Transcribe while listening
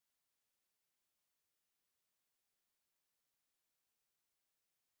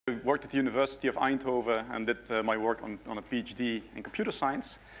worked at the University of Eindhoven and did my work on a PhD in computer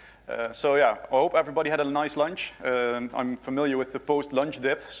science. So yeah, I hope everybody had a nice lunch. I'm familiar with the post-lunch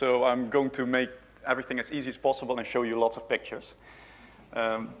dip, so I'm going to make everything as easy as possible and show you lots of pictures.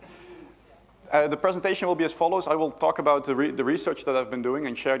 The presentation will be as follows. I will talk about the research that I've been doing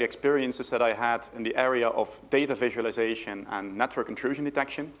and share the experiences that I had in the area of data visualization and network intrusion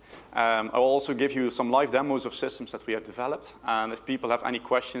detection. I will also give you some live demos of systems that we have developed. And if people have any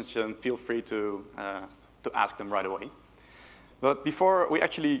questions, then feel free to ask them right away. But before we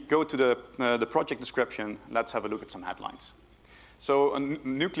actually go to the project description, let's have a look at some headlines. So a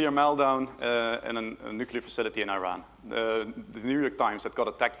nuclear meltdown in a nuclear facility in Iran. The New York Times that got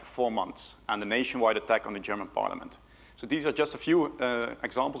attacked for 4 months, and the nationwide attack on the German parliament. So these are just a few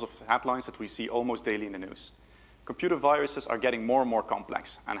examples of headlines that we see almost daily in the news. Computer viruses are getting more and more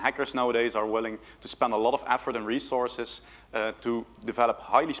complex, and hackers nowadays are willing to spend a lot of effort and resources to develop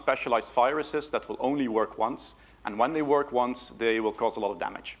highly specialized viruses that will only work once, and when they work once, they will cause a lot of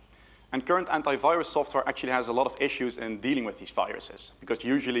damage. And current antivirus software actually has a lot of issues in dealing with these viruses, because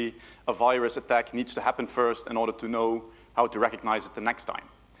usually a virus attack needs to happen first in order to know how to recognize it the next time.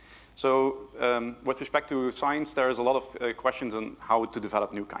 So with respect to science, there's a lot of questions on how to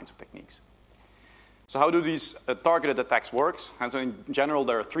develop new kinds of techniques. So how do these targeted attacks work? And so in general,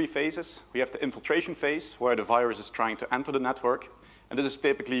 there are 3 phases. We have the infiltration phase, where the virus is trying to enter the network. And this is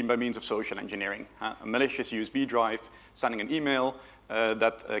typically by means of social engineering. A malicious USB drive, sending an email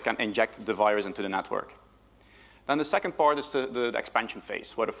that can inject the virus into the network. Then the second part is the expansion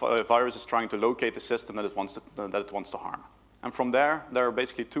phase, where the virus is trying to locate the system that it wants to harm. And from there are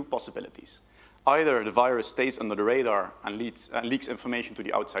basically 2 possibilities. Either the virus stays under the radar and leaks information to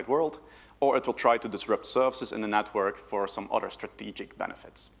the outside world, or it will try to disrupt services in the network for some other strategic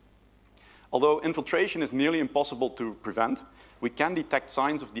benefits. Although infiltration is nearly impossible to prevent, we can detect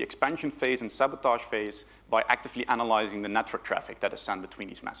signs of the expansion phase and sabotage phase by actively analyzing the network traffic that is sent between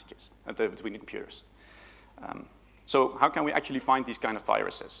these messages, between the computers. So how can we actually find these kind of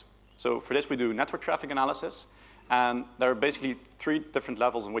viruses? So for this, we do network traffic analysis, and there are basically 3 different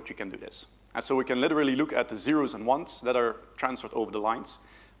levels in which we can do this. And so we can literally look at the zeros and ones that are transferred over the lines.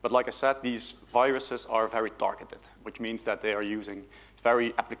 But like I said, these viruses are very targeted, which means that they are using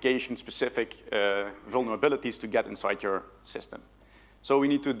very application-specific vulnerabilities to get inside your system. So we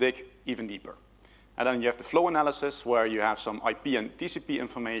need to dig even deeper. And then you have the flow analysis, where you have some IP and TCP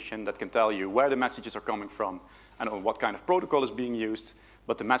information that can tell you where the messages are coming from and on what kind of protocol is being used,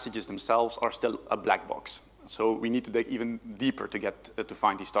 but the messages themselves are still a black box. So we need to dig even deeper to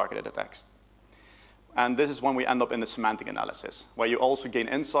find these targeted attacks. And this is when we end up in the semantic analysis, where you also gain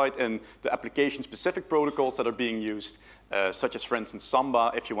insight in the application-specific protocols that are being used, such as, for instance,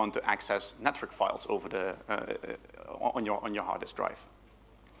 Samba, if you want to access network files over on your hard disk drive.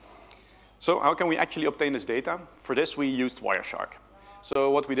 So how can we actually obtain this data? For this, we used Wireshark.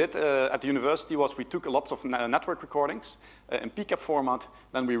 So what we did at the university was we took lots of network recordings in PCAP format,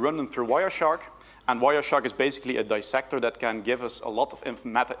 then we run them through Wireshark, and Wireshark is basically a dissector that can give us a lot of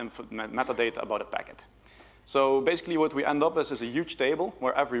metadata about a packet. So basically what we end up with is a huge table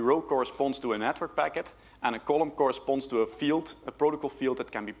where every row corresponds to a network packet, and a column corresponds to a protocol field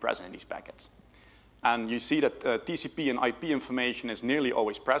that can be present in these packets. And you see that TCP and IP information is nearly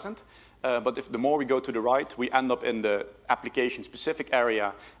always present. But the more we go to the right, we end up in the application-specific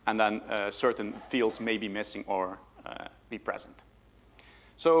area, and then certain fields may be missing or be present.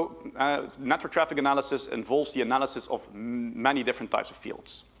 So network traffic analysis involves the analysis of many different types of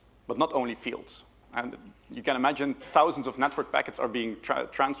fields, but not only fields. And you can imagine thousands of network packets are being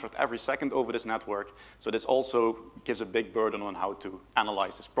transferred every second over this network, so this also gives a big burden on how to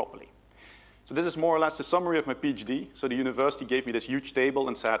analyze this properly. So this is more or less the summary of my PhD. So the university gave me this huge table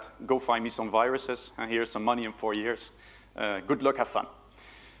and said, go find me some viruses, and here's some money in 4 years. Good luck, have fun.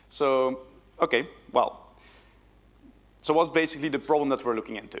 So, okay, well. So what's basically the problem that we're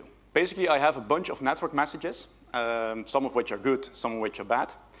looking into? Basically, I have a bunch of network messages, some of which are good, some of which are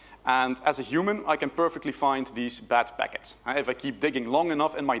bad. And as a human, I can perfectly find these bad packets. If I keep digging long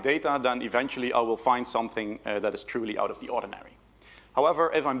enough in my data, then eventually I will find something that is truly out of the ordinary.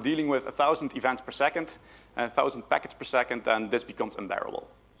 However, if I'm dealing with 1,000 events per second, 1,000 packets per second, then this becomes unbearable.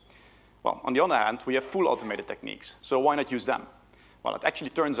 Well, on the other hand, we have full automated techniques, so why not use them? Well, it actually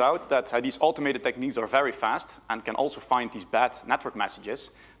turns out that these automated techniques are very fast and can also find these bad network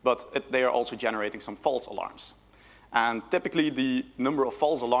messages, but they are also generating some false alarms. And typically, the number of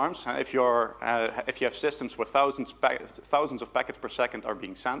false alarms, if you have systems where thousands of packets per second are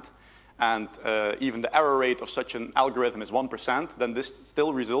being sent, and even the error rate of such an algorithm is 1%, then this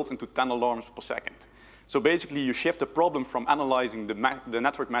still results into 10 alarms per second. So basically, you shift the problem from analyzing the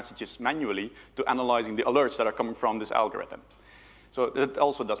network messages manually to analyzing the alerts that are coming from this algorithm. So that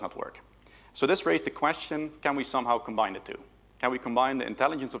also does not work. So this raised the question, can we somehow combine the two? Can we combine the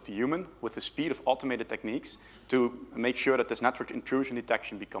intelligence of the human with the speed of automated techniques to make sure that this network intrusion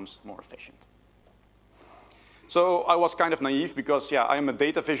detection becomes more efficient? So I was kind of naive because, yeah, I'm a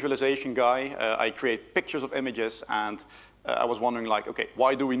data visualization guy. I create pictures of images, and I was wondering, like, okay,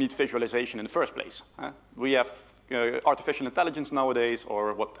 why do we need visualization in the first place? We have artificial intelligence nowadays,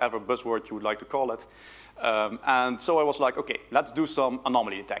 or whatever buzzword you would like to call it. And so I was like, okay, let's do some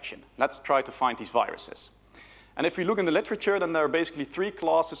anomaly detection. Let's try to find these viruses. And if we look in the literature, then there are basically 3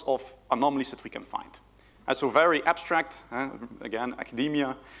 classes of anomalies that we can find. And so very abstract, again,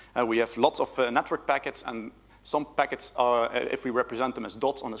 academia. We have lots of network packets, and some packets are, if we represent them as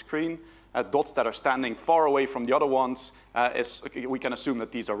dots on the screen, dots that are standing far away from the other ones, we can assume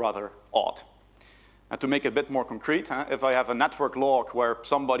that these are rather odd. And to make it a bit more concrete, if I have a network log where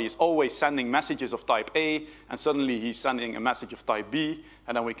somebody is always sending messages of type A, and suddenly he's sending a message of type B,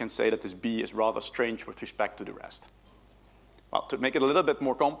 and then we can say that this B is rather strange with respect to the rest. Well, to make it a little bit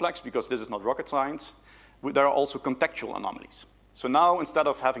more complex, because this is not rocket science, there are also contextual anomalies. So now, instead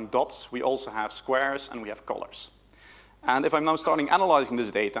of having dots, we also have squares and we have colors. And if I'm now starting analyzing this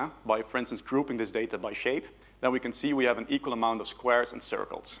data by, for instance, grouping this data by shape, then we can see we have an equal amount of squares and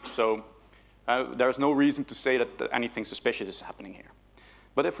circles. So there's no reason to say that anything suspicious is happening here.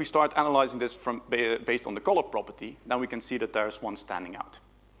 But if we start analyzing this based on the color property, then we can see that there's one standing out.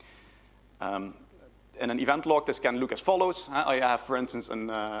 In an event log, this can look as follows. I have, for instance,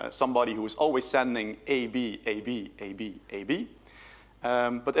 somebody who is always sending AB, AB, AB, AB.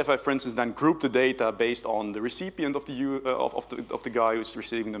 But if I, for instance, then group the data based on the recipient of the guy who's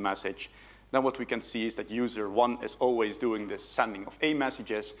receiving the message, then what we can see is that user 1 is always doing this sending of A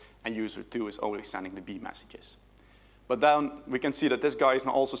messages, and user 2 is always sending the B messages. But then we can see that this guy is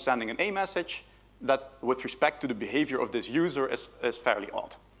now also sending an A message that, with respect to the behavior of this user, is fairly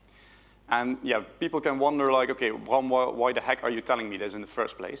odd. And yeah, people can wonder, like, okay, Bram, why the heck are you telling me this in the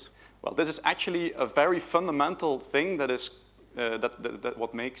first place? Well, this is actually a very fundamental thing that is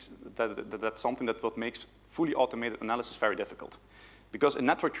that's something that what makes fully automated analysis very difficult. Because in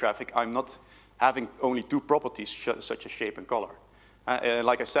network traffic, I'm not having only 2 properties such as shape and color.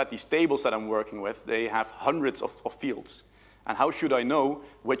 Like I said, these tables that I'm working with, they have hundreds of fields. And how should I know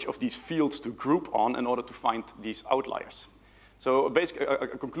which of these fields to group on in order to find these outliers? So a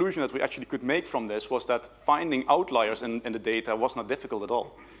conclusion that we actually could make from this was that finding outliers in the data was not difficult at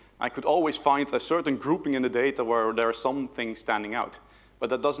all. I could always find a certain grouping in the data where there are some things standing out. But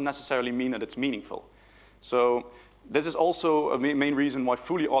that doesn't necessarily mean that it's meaningful. So this is also a main reason why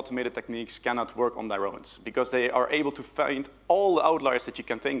fully automated techniques cannot work on their own, because they are able to find all the outliers that you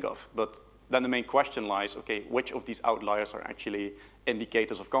can think of. But then the main question lies, okay, which of these outliers are actually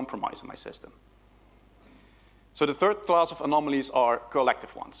indicators of compromise in my system? So the third class of anomalies are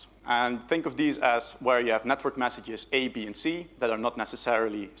collective ones. And think of these as where you have network messages A, B, and C that are not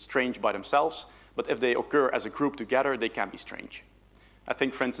necessarily strange by themselves, but if they occur as a group together, they can be strange. I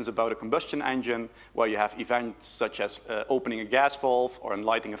think, for instance, about a combustion engine where you have events such as opening a gas valve or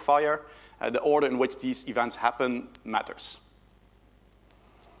lighting a fire. The order in which these events happen matters.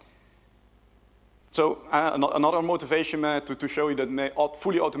 So another motivation to show you that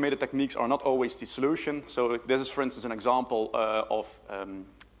fully automated techniques are not always the solution. So this is, for instance, an example of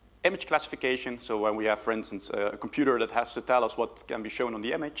image classification. So when we have, for instance, a computer that has to tell us what can be shown on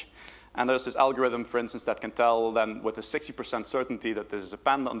the image. And there's this algorithm, for instance, that can tell then with a 60% certainty that this is a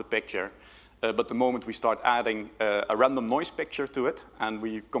panda on the picture. But the moment we start adding a random noise picture to it, and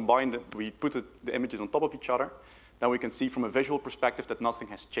we combine we put the images on top of each other, then we can see from a visual perspective that nothing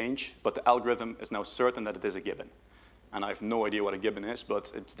has changed, but the algorithm is now certain that it is a gibbon. And I have no idea what a gibbon is,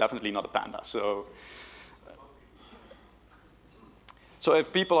 but it's definitely not a panda. So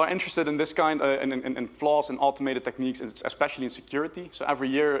if people are interested in this kind, in flaws in automated techniques, especially in security, so every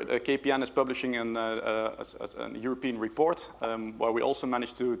year KPN is publishing a European report where we also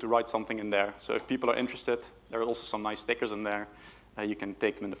managed to write something in there. So if people are interested, there are also some nice stickers in there. You can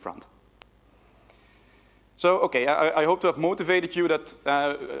take them in the front. So, okay, I hope to have motivated you that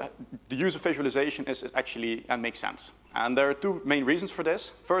the use of visualization is actually makes sense. And there are 2 main reasons for this.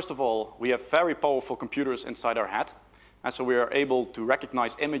 First of all, we have very powerful computers inside our head. And so we are able to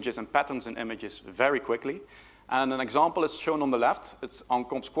recognize images and patterns in images very quickly. And an example is shown on the left. It's on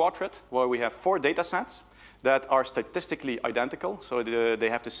Comp's Quadrat, where we have 4 data sets that are statistically identical. So they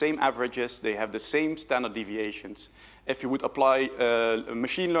have the same averages, they have the same standard deviations. If you would apply a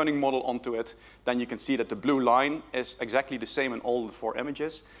machine learning model onto it, then you can see that the blue line is exactly the same in all the 4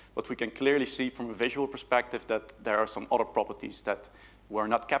 images, but we can clearly see from a visual perspective that there are some other properties that were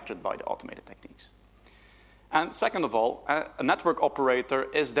not captured by the automated techniques. And second of all, a network operator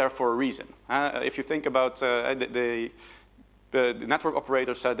is there for a reason. If you think about the network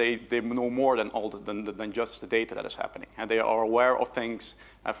operator said they know more than just the data that is happening. And they are aware of things,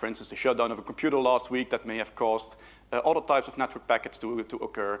 for instance, the shutdown of a computer last week that may have caused other types of network packets to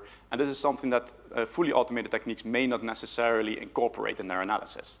occur. And this is something that fully automated techniques may not necessarily incorporate in their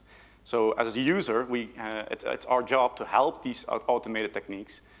analysis. So as a user, it's our job to help these automated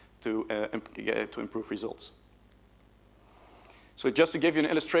techniques to improve results. So just to give you an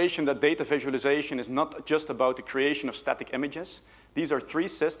illustration that data visualization is not just about the creation of static images. These are 3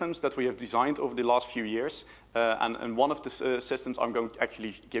 systems that we have designed over the last few years. And one of the systems, I'm going to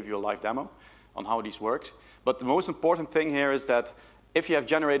actually give you a live demo on how these work. But the most important thing here is that if you have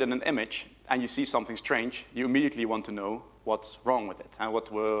generated an image and you see something strange, you immediately want to know what's wrong with it and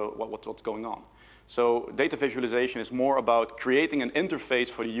what's going on. So data visualization is more about creating an interface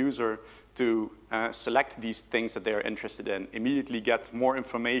for the user to select these things that they are interested in, immediately get more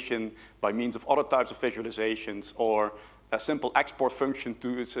information by means of other types of visualizations or a simple export function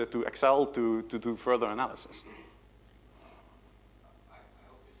to Excel to do further analysis. I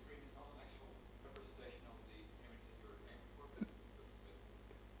hope this screen is not an actual representation of the image that you're aiming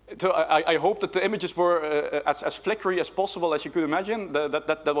for. So I hope that the images were as flickery as possible as you could imagine.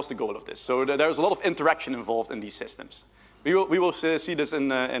 That was the goal of this. So there's a lot of interaction involved in these systems. We will see this in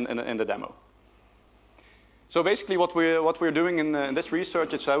the demo. So basically what we're doing in this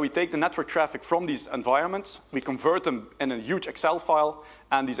research is we take the network traffic from these environments, we convert them in a huge Excel file,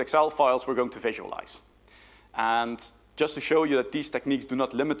 and these Excel files we're going to visualize. And just to show you that these techniques do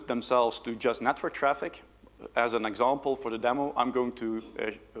not limit themselves to just network traffic, as an example for the demo,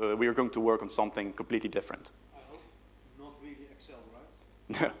 we are going to work on something completely different.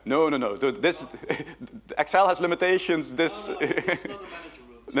 No. This Excel has limitations. This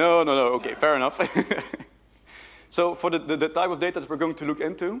no. Okay, fair enough. So for the type of data that we're going to look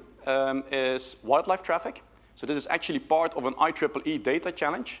into is wildlife traffic. So this is actually part of an IEEE data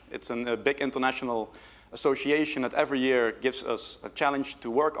challenge. It's a big international association that every year gives us a challenge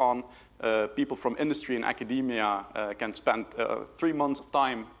to work on. People from industry and academia can spend 3 months of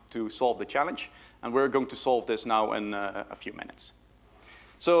time to solve the challenge, and we're going to solve this now in a few minutes.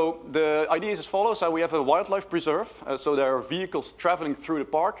 So the idea is as follows. We have a wildlife preserve. So there are vehicles traveling through the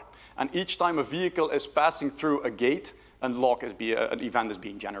park. And each time a vehicle is passing through a gate, an event is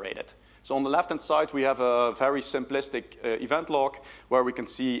being generated. So on the left-hand side, we have a very simplistic event log where we can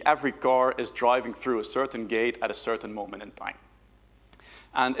see every car is driving through a certain gate at a certain moment in time.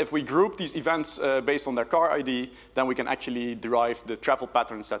 And if we group these events based on their car ID, then we can actually derive the travel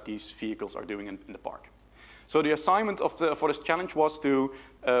patterns that these vehicles are doing in the park. So the assignment for this challenge was to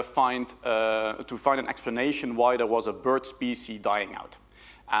find an explanation why there was a bird species dying out.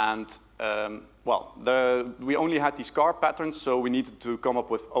 And we only had these car patterns, so we needed to come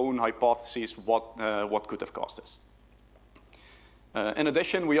up with own hypotheses what could have caused this. In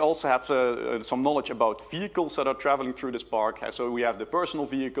addition, we also have some knowledge about vehicles that are traveling through this park. So we have the personal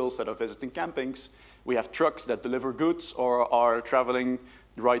vehicles that are visiting campings. We have trucks that deliver goods or are traveling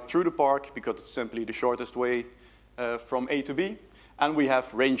right through the park because it's simply the shortest way from A to B. And we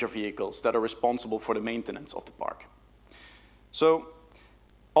have ranger vehicles that are responsible for the maintenance of the park. So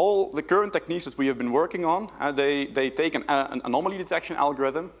all the current techniques that we have been working on, they take an anomaly detection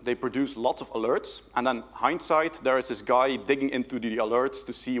algorithm, they produce lots of alerts, and then hindsight, there is this guy digging into the alerts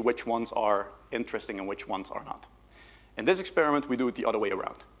to see which ones are interesting and which ones are not. In this experiment, we do it the other way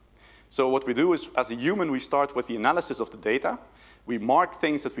around. So what we do is, as a human, we start with the analysis of the data, we mark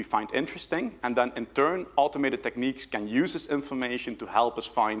things that we find interesting, and then in turn, automated techniques can use this information to help us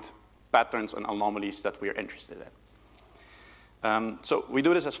find patterns and anomalies that we are interested in. So we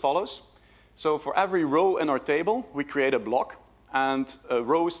do this as follows. So for every row in our table, we create a block, and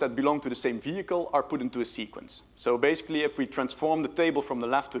rows that belong to the same vehicle are put into a sequence. So basically, if we transform the table from the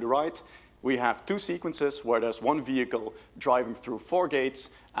left to the right, we have 2 sequences where there's one vehicle driving through 4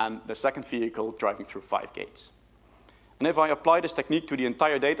 gates and the second vehicle driving through 5 gates. And if I apply this technique to the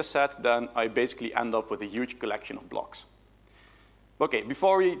entire data set, then I basically end up with a huge collection of blocks. Okay,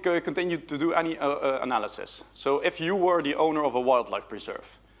 before we continue to do any analysis, so if you were the owner of a wildlife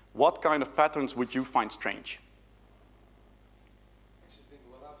preserve, what kind of patterns would you find strange? Exiting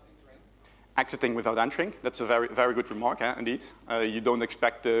without entering. Exiting without entering, that's a very, very good remark, indeed. You don't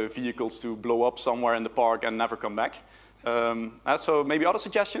expect the vehicles to blow up somewhere in the park and never come back. So maybe other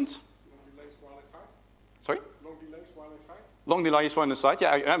suggestions? Long delays while it starts. Sorry? Long delays while Long delay is one site.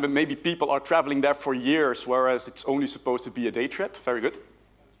 Yeah, but maybe people are traveling there for years, whereas it's only supposed to be a day trip. Very good.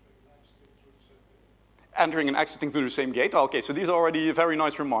 Entering and exiting through the same gate. Okay, so these are already very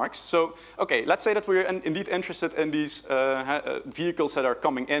nice remarks. So, okay, let's say that we're indeed interested in these vehicles that are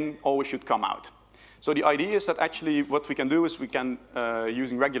coming in, always should come out. So the idea is that actually what we can do is we can,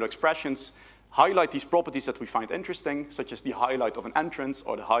 using regular expressions, highlight these properties that we find interesting, such as the highlight of an entrance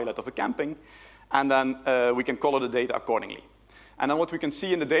or the highlight of a camping, and then we can color the data accordingly. And then what we can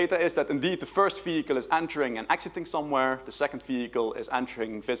see in the data is that indeed the first vehicle is entering and exiting somewhere, the second vehicle is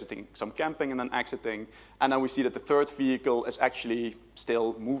entering, visiting some camping and then exiting, and then we see that the third vehicle is actually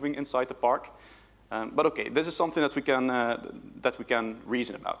still moving inside the park. But okay, this is something that we can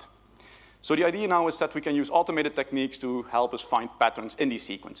reason about. So the idea now is that we can use automated techniques to help us find patterns in these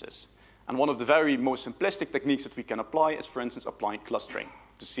sequences. And one of the very most simplistic techniques that we can apply is, for instance, applying clustering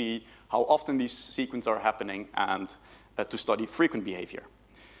to see how often these sequences are happening and to study frequent behavior.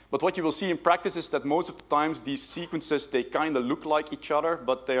 But what you will see in practice is that most of the times these sequences, they kind of look like each other,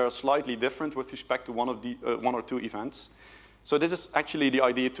 but they are slightly different with respect to one or two events. So this is actually the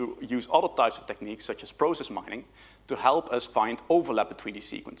idea to use other types of techniques, such as process mining, to help us find overlap between these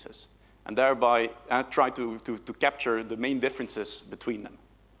sequences, and thereby try to capture the main differences between them.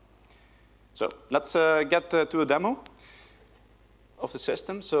 So let's get to a demo of the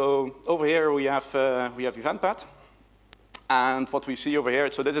system. So over here we have Eventpad. And what we see over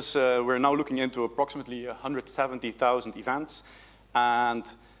here, so this is, we're now looking into approximately 170,000 events. And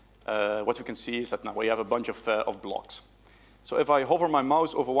what we can see is that now we have a bunch of blocks. So if I hover my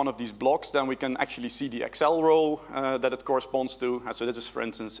mouse over one of these blocks, then we can actually see the Excel row that it corresponds to. And so this is, for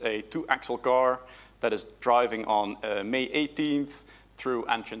instance, a 2-axle car that is driving on May 18th through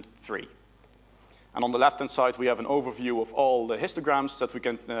entrance 3. And on the left-hand side, we have an overview of all the histograms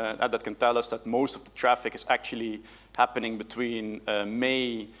that can tell us that most of the traffic is actually happening between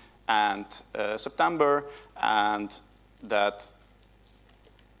May and September, and that,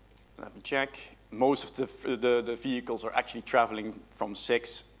 let me check, most of the vehicles are actually traveling from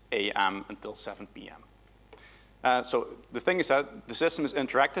 6 a.m. until 7 p.m. So the thing is that the system is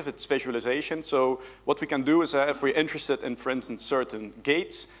interactive, it's visualization. So what we can do is if we're interested in, for instance, certain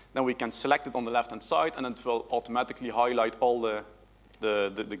gates, then we can select it on the left-hand side, and it will automatically highlight all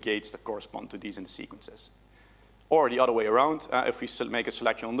the gates that correspond to these in the sequences. Or the other way around, if we make a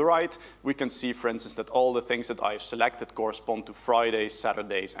selection on the right, we can see, for instance, that all the things that I've selected correspond to Fridays,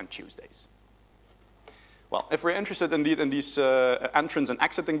 Saturdays, and Tuesdays. Well, if we're interested indeed in these entrance and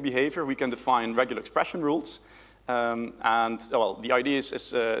exiting behavior, we can define regular expression rules. Well, the idea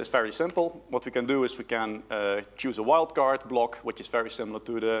is very simple. What we can do is we can choose a wildcard block, which is very similar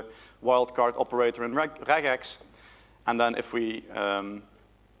to the wildcard operator in regex. And then if we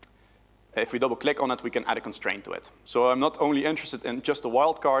double-click on it, we can add a constraint to it. So I'm not only interested in just the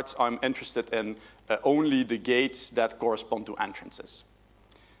wildcards, I'm interested in only the gates that correspond to entrances.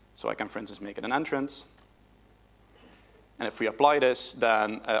 So I can, for instance, make it an entrance. And if we apply this,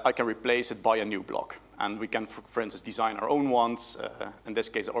 then I can replace it by a new block. And we can, for instance, design our own ones. In this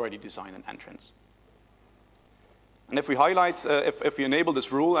case, I already designed an entrance. And if we highlight, if we enable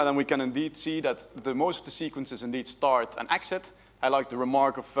this rule, then we can indeed see that most of the sequences indeed start and exit. I like the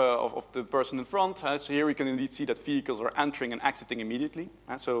remark of the person in front. So here we can indeed see that vehicles are entering and exiting immediately.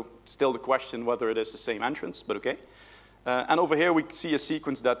 So still the question whether it is the same entrance, but OK. And over here, we see a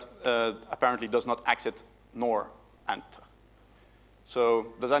sequence that apparently does not exit nor enter. So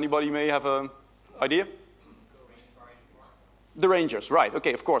does anybody may have an idea? The Rangers, right.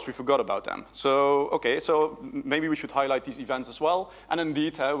 OK, of course, we forgot about them. So, OK, so maybe we should highlight these events as well. And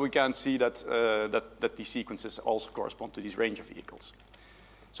indeed, we can see that, that these sequences also correspond to these Ranger vehicles.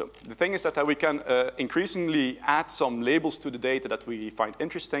 So the thing is that we can increasingly add some labels to the data that we find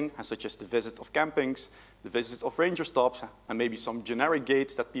interesting, such as the visit of campings, the visit of Ranger stops, and maybe some generic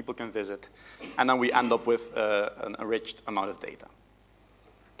gates that people can visit. And then we end up with an enriched amount of data.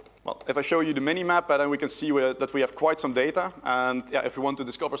 Well, if I show you the mini-map, then we can see that we have quite some data. And yeah, if we want to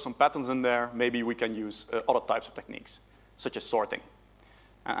discover some patterns in there, maybe we can use other types of techniques, such as sorting.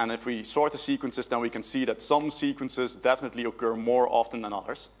 And if we sort the sequences, then we can see that some sequences definitely occur more often than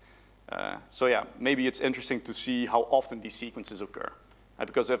others. So yeah, maybe it's interesting to see how often these sequences occur.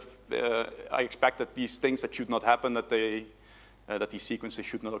 Because if I expect that these things that should not happen, that these sequences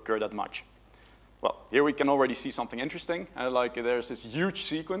should not occur that much. Well, here we can already see something interesting. Like there's this huge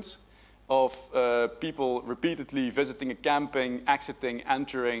sequence of people repeatedly visiting a camping, exiting,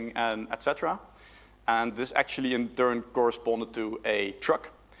 entering, and etc. And this actually in turn corresponded to a truck,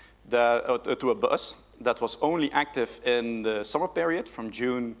 to a bus that was only active in the summer period from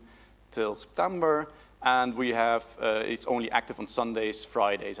June till September, and we have, it's only active on Sundays,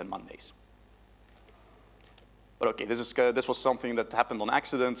 Fridays, and Mondays. But okay, this was something that happened on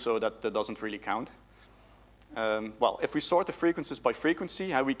accident, so that doesn't really count. Well, if we sort the frequencies by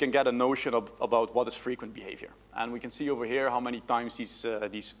frequency, we can get a notion about what is frequent behavior. And we can see over here how many times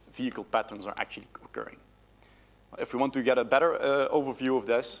these vehicle patterns are actually occurring. If we want to get a better overview of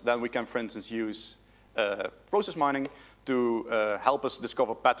this, then we can, for instance, use process mining to help us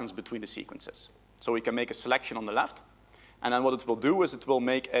discover patterns between the sequences. So we can make a selection on the left, and then what it will do is it will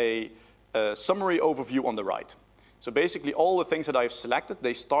make a summary overview on the right. So basically all the things that I've selected,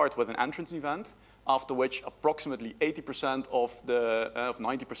 they start with an entrance event, after which approximately 80% of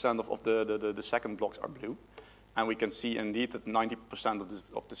 90% of the second blocks are blue. And we can see indeed that 90%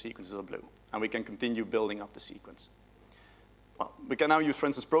 of the sequences are blue. And we can continue building up the sequence. Well, we can now use, for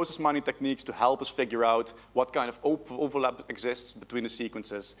instance, process mining techniques to help us figure out what kind of overlap exists between the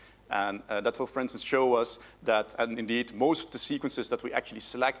sequences. And that will, for instance, show us that, and indeed, most of the sequences that we actually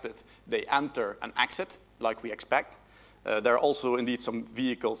selected, they enter and exit like we expect. There are also indeed some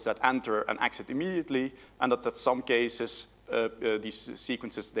vehicles that enter and exit immediately, and that in some cases, these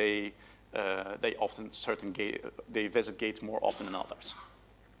sequences, they often they visit gates more often than others.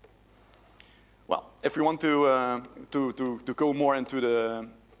 Well, if we want to go more into the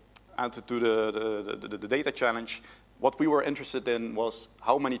data challenge, what we were interested in was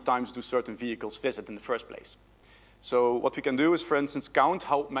how many times do certain vehicles visit in the first place. So what we can do is, for instance, count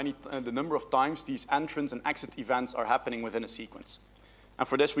how many, the number of times these entrance and exit events are happening within a sequence. And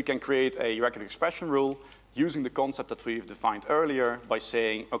for this, we can create a regular expression rule using the concept that we've defined earlier by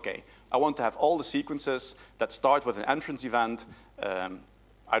saying, okay, I want to have all the sequences that start with an entrance event.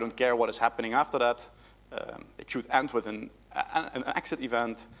 I don't care what is happening after that. It should end with an exit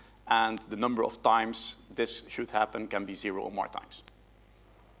event, and the number of times this should happen can be 0 or more times.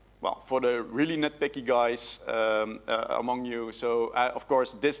 Well, for the really nitpicky guys among you, so of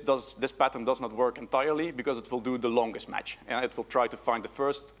course this pattern does not work entirely because it will do the longest match. It will try to find the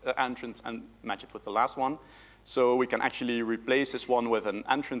first entrance and match it with the last one. So we can actually replace this one with an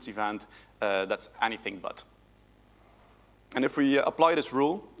entrance event that's anything but. And if we apply this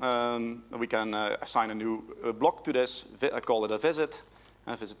rule, we can assign a new block to this, call it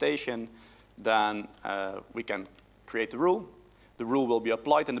a visitation, then we can create the rule. The rule will be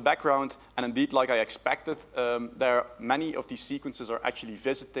applied in the background, and indeed, like I expected, many of these sequences are actually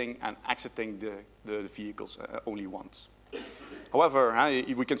visiting and exiting the vehicles only once. However,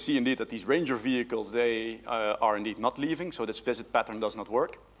 we can see indeed that these ranger vehicles, they are indeed not leaving, so this visit pattern does not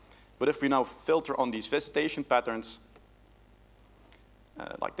work. But if we now filter on these visitation patterns,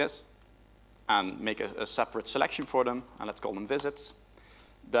 like this, and make a separate selection for them, and let's call them visits,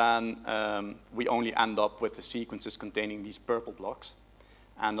 then we only end up with the sequences containing these purple blocks.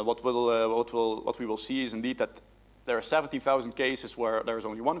 And what we will see is indeed that there are 70,000 cases where there is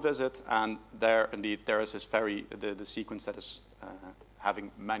only one visit, and there is this the sequence that is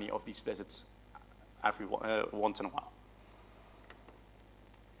having many of these visits once in a while.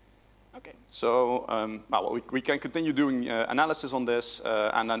 Okay, so well, we can continue doing analysis on this,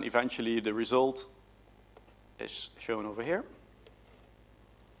 and then eventually the result is shown over here.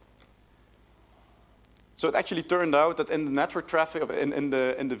 So it actually turned out that in the network traffic, in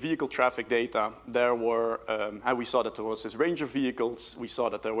the vehicle traffic data, there were, we saw that there was this range of vehicles, we saw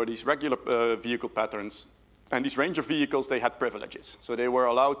that there were these regular vehicle patterns, and these range of vehicles, they had privileges. So they were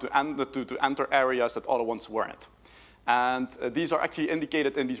allowed to enter areas that other ones weren't. And these are actually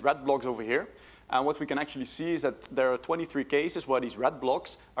indicated in these red blocks over here. And what we can actually see is that there are 23 cases where these red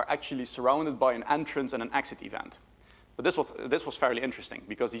blocks are actually surrounded by an entrance and an exit event. But this was fairly interesting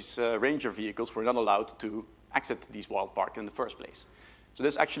because these ranger vehicles were not allowed to exit these wild parks in the first place. So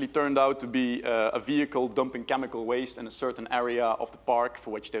this actually turned out to be a vehicle dumping chemical waste in a certain area of the park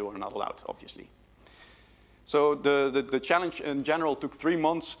for which they were not allowed, obviously. So the challenge in general took 3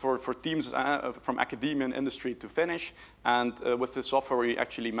 months for teams from academia and industry to finish. And with the software, we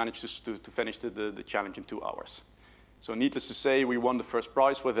actually managed to finish the challenge in 2 hours. So needless to say, we won the first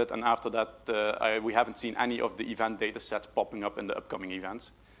prize with it, and after that, we haven't seen any of the event data sets popping up in the upcoming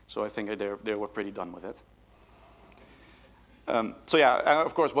events. So I think they were pretty done with it. So yeah,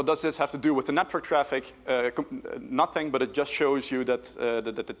 of course, what does this have to do with the network traffic? Nothing, but it just shows you that,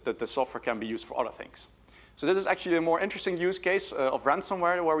 that the software can be used for other things. So this is actually a more interesting use case of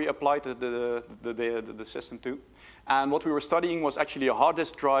ransomware where we applied the system to. And what we were studying was actually a hard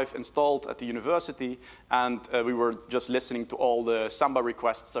disk drive installed at the university, and we were just listening to all the Samba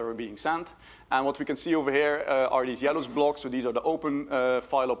requests that were being sent. And what we can see over here are these yellow blocks. So these are the open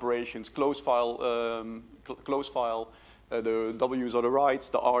file operations, close file, the W's are the writes,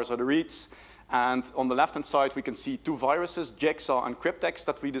 the R's are the reads. And on the left-hand side, we can see two viruses, Jigsaw and Cryptex,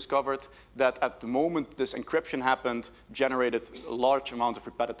 that we discovered that at the moment this encryption happened, generated a large amount of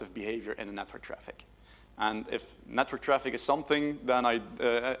repetitive behavior in the network traffic. And if network traffic is something, then I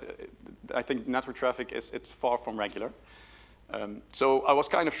think network traffic it's far from regular. So I was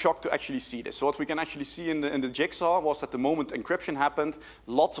kind of shocked to actually see this. So what we can actually see in the Jigsaw was at the moment encryption happened,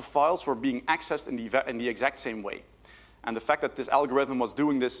 lots of files were being accessed in the exact same way. And the fact that this algorithm was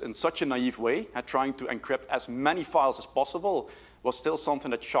doing this in such a naive way, trying to encrypt as many files as possible, was still something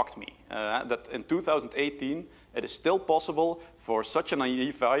that shocked me. That in 2018, it is still possible for such a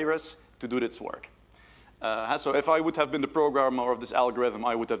naive virus to do its work. So if I would have been the programmer of this algorithm,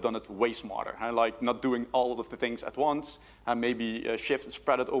 I would have done it way smarter. Like not doing all of the things at once, and maybe shift and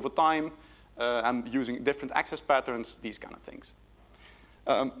spread it over time, and using different access patterns, these kind of things.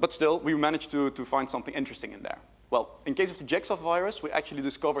 But still, we managed to find something interesting in there. Well, in case of the Jigsaw virus, we actually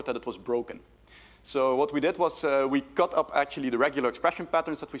discovered that it was broken. So what we did was we cut up actually the regular expression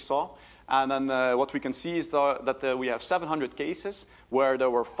patterns that we saw. And then what we can see is that we have 700 cases where there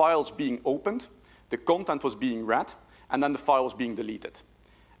were files being opened, the content was being read, and then the file was being deleted.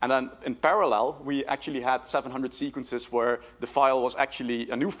 And then in parallel, we actually had 700 sequences where the file was actually,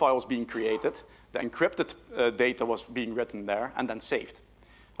 a new file was being created, the encrypted data was being written there, and then saved.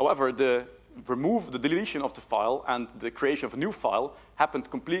 However, the deletion of the file and the creation of a new file happened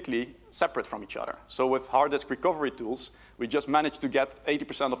completely separate from each other. So with hard disk recovery tools, we just managed to get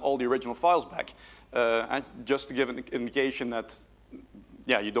 80% of all the original files back. And just to give an indication that,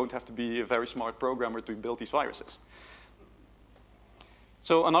 yeah, you don't have to be a very smart programmer to build these viruses.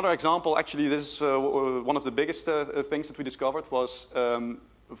 So another example, actually, this is one of the biggest things that we discovered was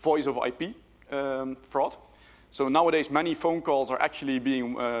voice over IP fraud. So nowadays, many phone calls are actually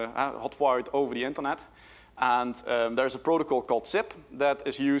being hotwired over the internet. And there's a protocol called SIP that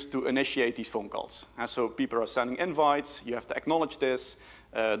is used to initiate these phone calls. And so people are sending invites, you have to acknowledge this,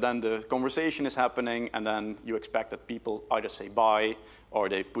 then the conversation is happening, and then you expect that people either say bye or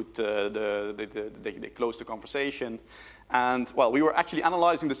they put they close the conversation. And well, we were actually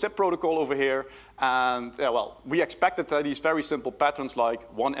analyzing the SIP protocol over here, and well, we expected these very simple patterns like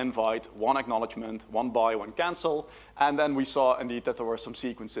one invite, one acknowledgement, one bye, one cancel, and then we saw indeed that there were some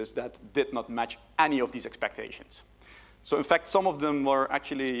sequences that did not match any of these expectations. So in fact, some of them were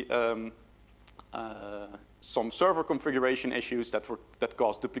actually some server configuration issues that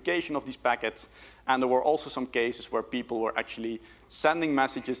caused duplication of these packets, and there were also some cases where people were actually sending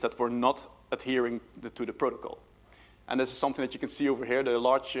messages that were not adhering to the protocol. And this is something that you can see over here. The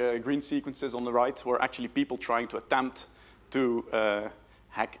large green sequences on the right were actually people trying to attempt to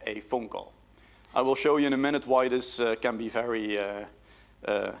hack a phone call. I will show you in a minute why this can be very,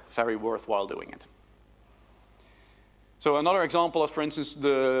 very worthwhile doing it. So another example of, for instance,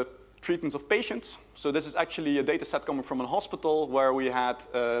 the treatments of patients. So this is actually a data set coming from a hospital where we had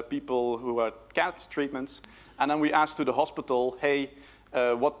people who had CAT treatments. And then we asked to the hospital, hey,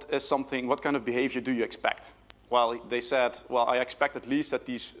 what kind of behavior do you expect? Well, they said, well, I expect at least that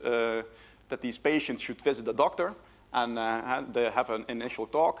these patients should visit the doctor and they have an initial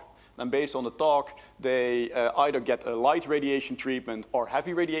talk. Then based on the talk, they either get a light radiation treatment or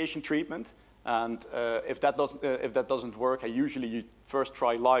heavy radiation treatment. And if that doesn't work, usually you first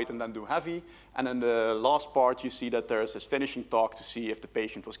try light and then do heavy. And in the last part, you see that there's this finishing talk to see if the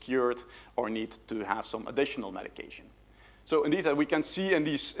patient was cured or need to have some additional medication. So indeed, we can see in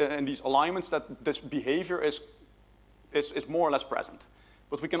these alignments that this behavior is more or less present.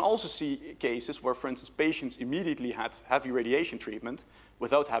 But we can also see cases where, for instance, patients immediately had heavy radiation treatment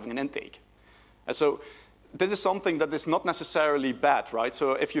without having an intake. And so this is something that is not necessarily bad, right?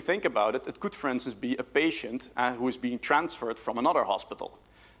 So if you think about it, it could, for instance, be a patient who is being transferred from another hospital.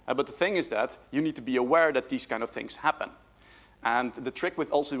 But the thing is that you need to be aware that these kind of things happen. And the trick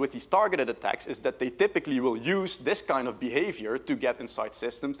with these targeted attacks is that they typically will use this kind of behavior to get inside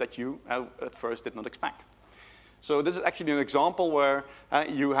systems that you at first did not expect. So this is actually an example where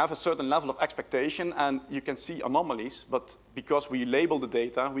you have a certain level of expectation and you can see anomalies, but because we label the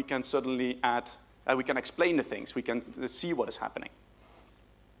data, we can suddenly add, we can explain the things, we can see what is happening.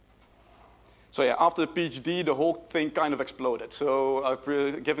 So yeah, after the PhD, the whole thing kind of exploded. So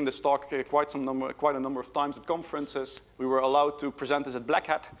I've given this talk quite a number of times at conferences. We were allowed to present this at Black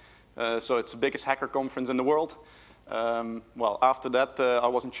Hat, so it's the biggest hacker conference in the world. Well, after that, I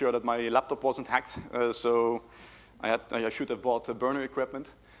wasn't sure that my laptop wasn't hacked, so I should have bought burner equipment.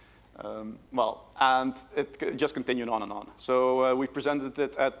 Well, and it just continued on and on. So we presented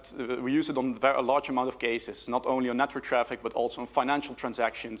it we used it on a large amount of cases, not only on network traffic, but also on financial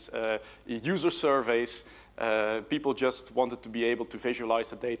transactions, user surveys. People just wanted to be able to visualize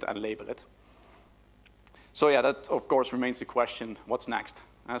the data and label it. So yeah, that of course remains the question, what's next?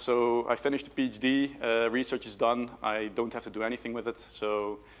 So I finished the PhD, research is done, I don't have to do anything with it,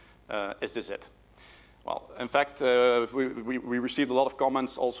 so is this it? Well, in fact, we received a lot of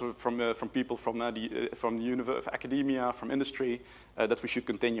comments also from people from academia, from industry, that we should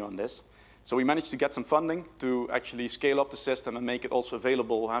continue on this. So we managed to get some funding to actually scale up the system and make it also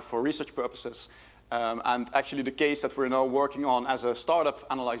available for research purposes. And actually the case that we're now working on as a startup,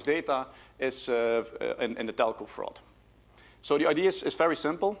 AnalyzeData, is in the telco fraud. So the idea is very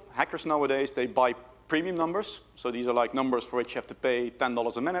simple. Hackers nowadays, they buy premium numbers. So these are like numbers for which you have to pay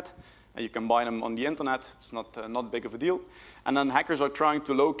 $10 a minute. And you can buy them on the internet. It's not big of a deal. And then hackers are trying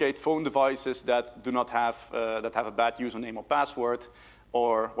to locate phone devices that do not have, that have a bad username or password.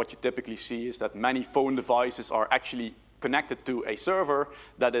 Or what you typically see is that many phone devices are actually connected to a server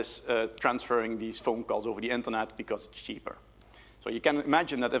that is transferring these phone calls over the internet because it's cheaper. So you can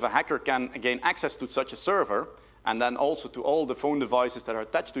imagine that if a hacker can gain access to such a server, and then also to all the phone devices that are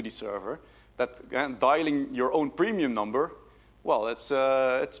attached to the server, that dialing your own premium number, well, it's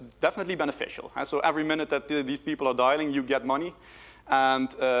definitely beneficial. So every minute that these people are dialing, you get money, and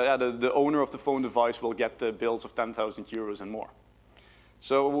the owner of the phone device will get bills of 10,000 euros and more.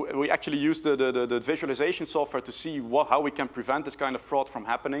 So we actually used the visualization software to see how we can prevent this kind of fraud from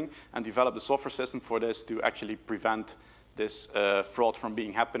happening and develop the software system for this to actually prevent this fraud from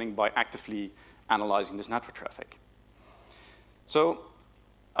being happening by actively analyzing this network traffic. So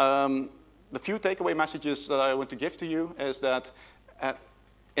the few takeaway messages that I want to give to you is that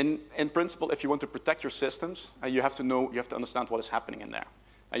in principle, if you want to protect your systems, you have to understand what is happening in there.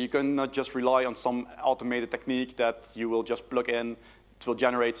 You cannot just rely on some automated technique that you will just plug in. It will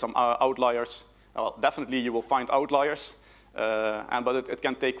generate some outliers. Well, definitely you will find outliers, but it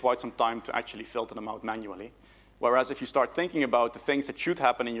can take quite some time to actually filter them out manually. Whereas if you start thinking about the things that should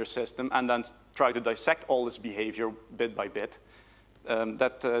happen in your system and then try to dissect all this behavior bit by bit,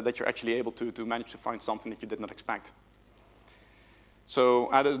 that you're actually able to manage to find something that you did not expect. So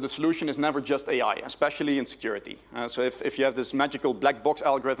the solution is never just AI, especially in security. So if you have this magical black box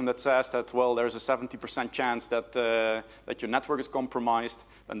algorithm that says that, well, there's a 70% chance that, that your network is compromised,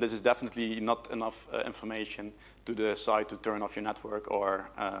 then this is definitely not enough information to decide to turn off your network. Or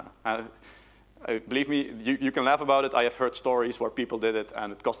believe me, you can laugh about it. I have heard stories where people did it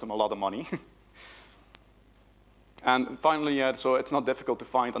and it cost them a lot of money. And finally, so it's not difficult to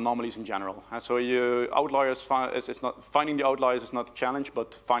find anomalies in general. So finding the outliers is not a challenge,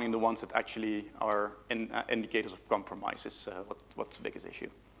 but finding the ones that actually are indicators of compromise is what's the biggest issue.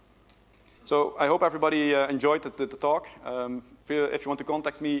 So I hope everybody enjoyed the talk. If you want to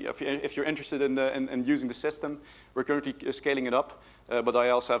contact me, if you're interested in using the system, we're currently scaling it up. But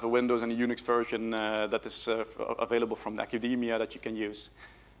I also have a Windows and a Unix version that is available from the academia that you can use.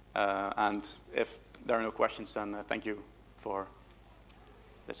 And if there are no questions, then thank you for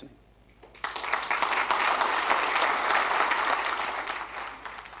listening.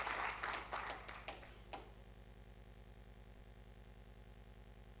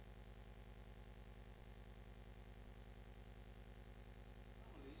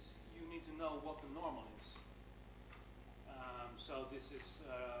 You need to know what the normal is. So this is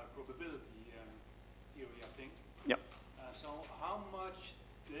probability theory, I think. Yep. So how much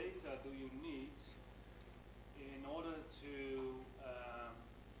data do you need in order to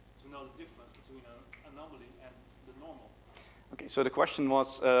know the difference between an anomaly and the normal? Okay, so the question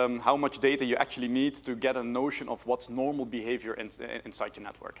was how much data you actually need to get a notion of what's normal behavior inside your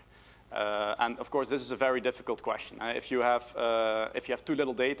network. And of course, this is a very difficult question. If you have too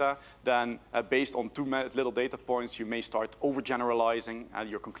little data, then based on too little data points, you may start overgeneralizing, and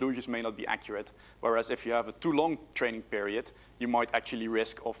your conclusions may not be accurate. Whereas if you have a too long training period, you might actually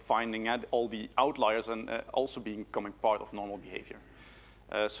risk of finding all the outliers and also becoming part of normal behavior.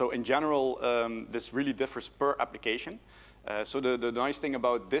 So in general, this really differs per application. So the nice thing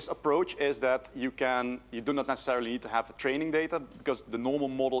about this approach is that you do not necessarily need to have training data because the normal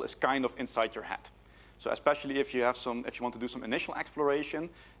model is kind of inside your head. So especially if you want to do some initial exploration,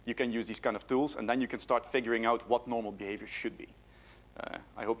 you can use these kind of tools, and then you can start figuring out what normal behavior should be.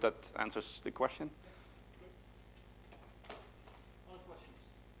 I hope that answers the question.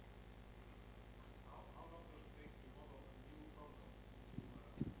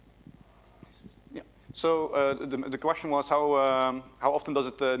 So the question was how often does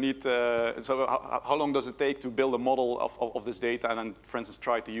it need, so how long does it take to build a model of this data and then, for instance,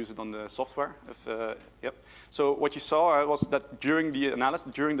 try to use it on the software? Yep. So what you saw was that during the analysis,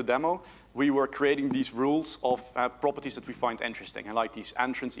 during the demo, we were creating these rules of properties that we find interesting, and like these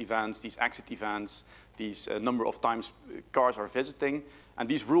entrance events, these exit events, these number of times cars are visiting, and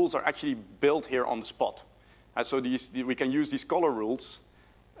these rules are actually built here on the spot. And so we can use these color rules.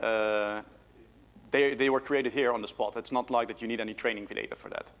 They were created here on the spot. It's not like that you need any training data for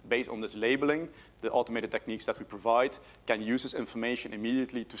that. Based on this labeling, the automated techniques that we provide can use this information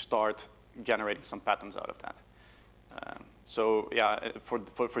immediately to start generating some patterns out of that. So yeah,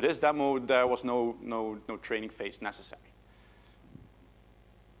 for this demo, there was no training phase necessary.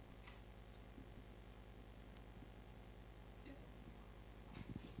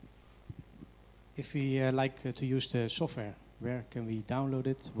 If we like to use the software, where can we download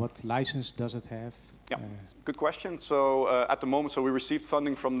it? What license does it have? Yeah, good question. So at the moment, we received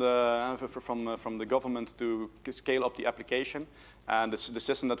funding from the government to scale up the application. And the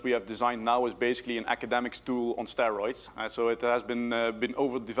system that we have designed now is basically an academics tool on steroids. So it has been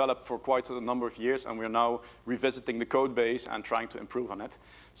overdeveloped for quite a number of years, and we're now revisiting the code base and trying to improve on it.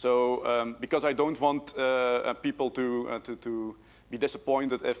 So because I don't want people to be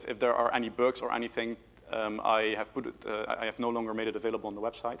disappointed if there are any bugs or anything, I have no longer made it available on the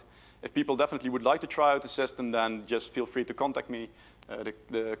website. If people definitely would like to try out the system, then just feel free to contact me.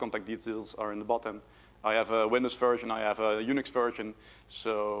 The contact details are in the bottom. I have a Windows version, I have a Unix version,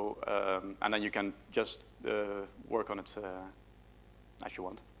 so and then you can just work on it as you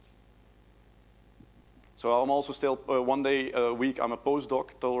want. So I'm also still, one day a week, I'm a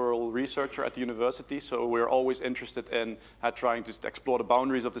postdoctoral researcher at the university, so we're always interested in trying to explore the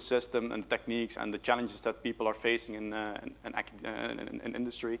boundaries of the system and the techniques and the challenges that people are facing in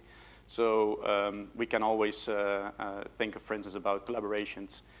industry. So we can always think of, for instance, about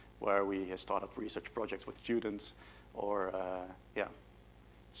collaborations where we start up research projects with students, or yeah,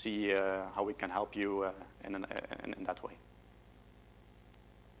 see how we can help you in that way.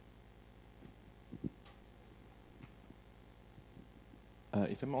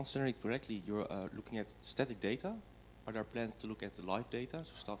 If I'm understanding it correctly, you're looking at static data. Are there plans to look at the live data,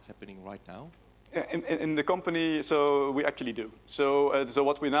 so stuff happening right now? In the company, so we actually do. So, so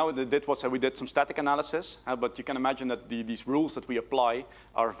what we now did was we did some static analysis, but you can imagine that these rules that we apply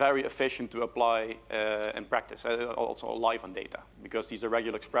are very efficient to apply in practice, also live on data, because these are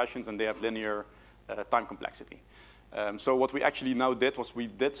regular expressions and they have linear time complexity. So what we actually now did was we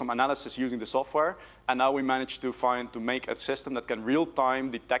did some analysis using the software, and now we managed to make a system that can real-time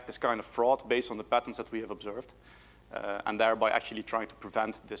detect this kind of fraud based on the patterns that we have observed, and thereby actually trying to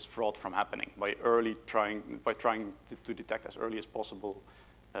prevent this fraud from happening by trying to detect as early as possible,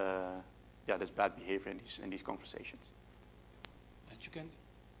 yeah, this bad behavior in these conversations. And you can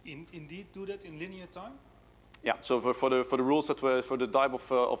indeed do that in linear time? Yeah, so for the rules that were, for the type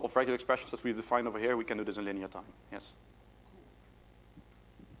of regular expressions that we define over here, we can do this in linear time, yes.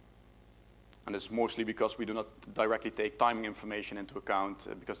 And it's mostly because we do not directly take timing information into account,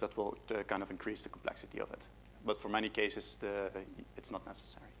 because that will kind of increase the complexity of it. But for many cases, it's not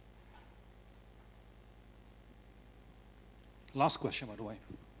necessary. Last question, by the way.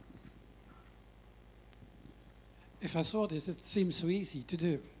 If I saw this, it seems so easy to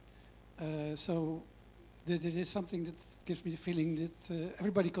do. So it is something that gives me the feeling that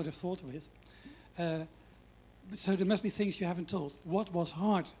everybody could have thought of it. So there must be things you haven't told. What was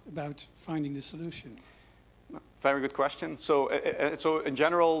hard about finding the solution? Very good question. So, so in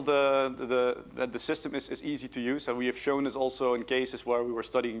general, the system is easy to use. And we have shown this also in cases where we were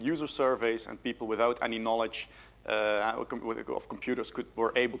studying user surveys and people without any knowledge of computers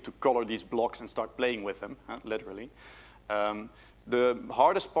were able to color these blocks and start playing with them, literally. The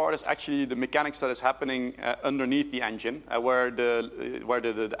hardest part is actually the mechanics that is happening underneath the engine, where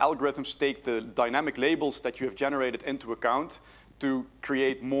the algorithms take the dynamic labels that you have generated into account to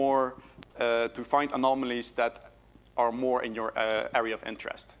create more, to find anomalies that are more in your area of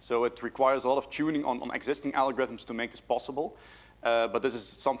interest. So it requires a lot of tuning on existing algorithms to make this possible, but this is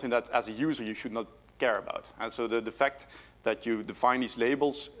something that as a user you should not care about. And so the fact that you define these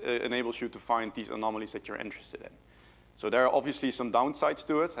labels enables you to find these anomalies that you're interested in. So there are obviously some downsides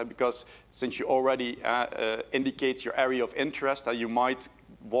to it, because since you already indicates your area of interest, you might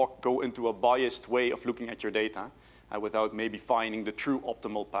go into a biased way of looking at your data without maybe finding the true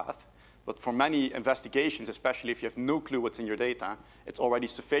optimal path. But for many investigations, especially if you have no clue what's in your data, it's already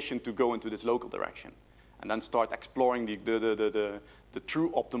sufficient to go into this local direction and then start exploring the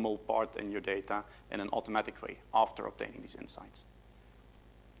true optimal part in your data in an automatic way after obtaining these insights.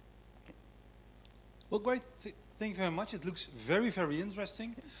 Well, great. Thank you very much. It looks very, very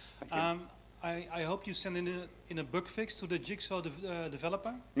interesting. I hope you send in a bug fix to the Jigsaw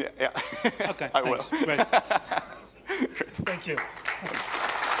developer. Yeah. Okay, I thanks. will. Great. Thank you.